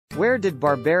Where did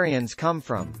barbarians come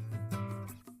from?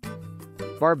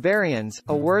 Barbarians,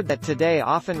 a word that today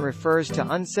often refers to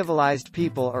uncivilized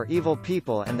people or evil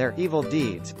people and their evil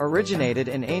deeds, originated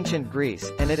in ancient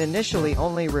Greece, and it initially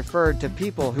only referred to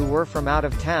people who were from out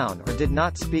of town or did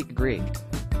not speak Greek.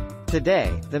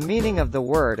 Today, the meaning of the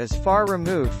word is far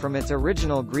removed from its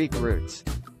original Greek roots.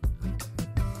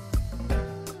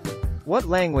 What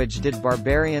language did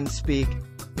barbarians speak?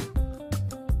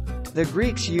 The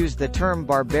Greeks used the term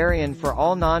barbarian for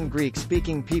all non-Greek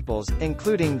speaking peoples,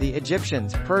 including the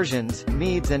Egyptians, Persians,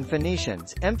 Medes and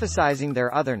Phoenicians, emphasizing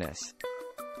their otherness.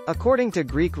 According to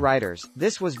Greek writers,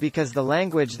 this was because the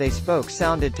language they spoke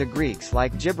sounded to Greeks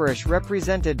like gibberish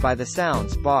represented by the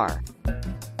sounds bar.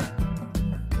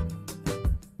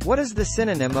 What is the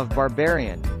synonym of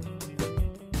barbarian?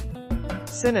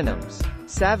 Synonyms: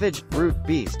 savage, brute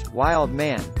beast, wild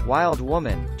man, wild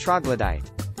woman,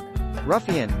 troglodyte.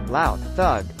 Ruffian, lout,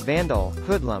 thug, vandal,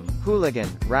 hoodlum, hooligan,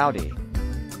 rowdy.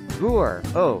 Boor,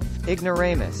 oaf,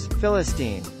 ignoramus,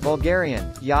 Philistine,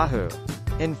 Bulgarian, Yahoo.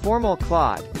 Informal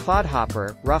clod,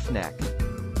 clodhopper, roughneck.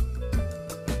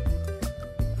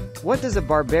 What does a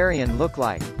barbarian look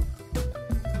like?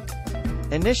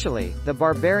 Initially, the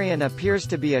barbarian appears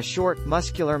to be a short,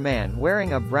 muscular man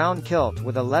wearing a brown kilt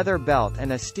with a leather belt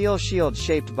and a steel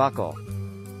shield-shaped buckle.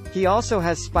 He also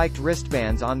has spiked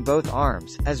wristbands on both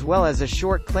arms, as well as a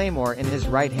short claymore in his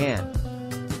right hand.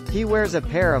 He wears a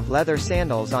pair of leather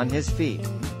sandals on his feet.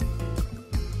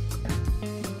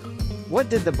 What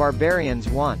did the barbarians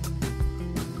want?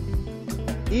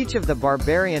 Each of the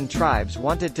barbarian tribes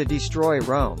wanted to destroy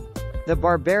Rome. The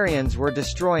barbarians were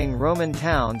destroying Roman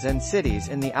towns and cities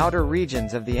in the outer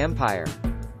regions of the empire.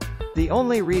 The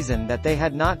only reason that they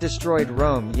had not destroyed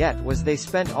Rome yet was they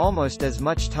spent almost as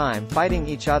much time fighting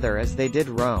each other as they did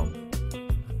Rome.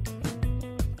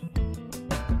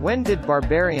 When did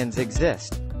barbarians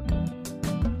exist?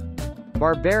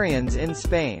 Barbarians in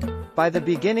Spain. By the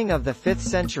beginning of the 5th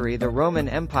century the Roman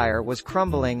Empire was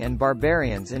crumbling and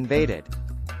barbarians invaded.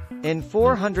 In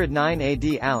 409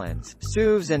 AD Alans,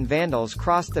 Sueves and Vandals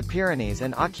crossed the Pyrenees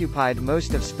and occupied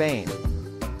most of Spain.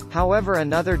 However,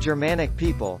 another Germanic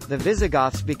people, the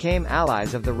Visigoths, became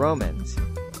allies of the Romans.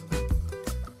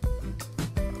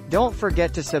 Don't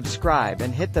forget to subscribe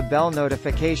and hit the bell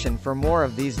notification for more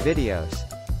of these videos.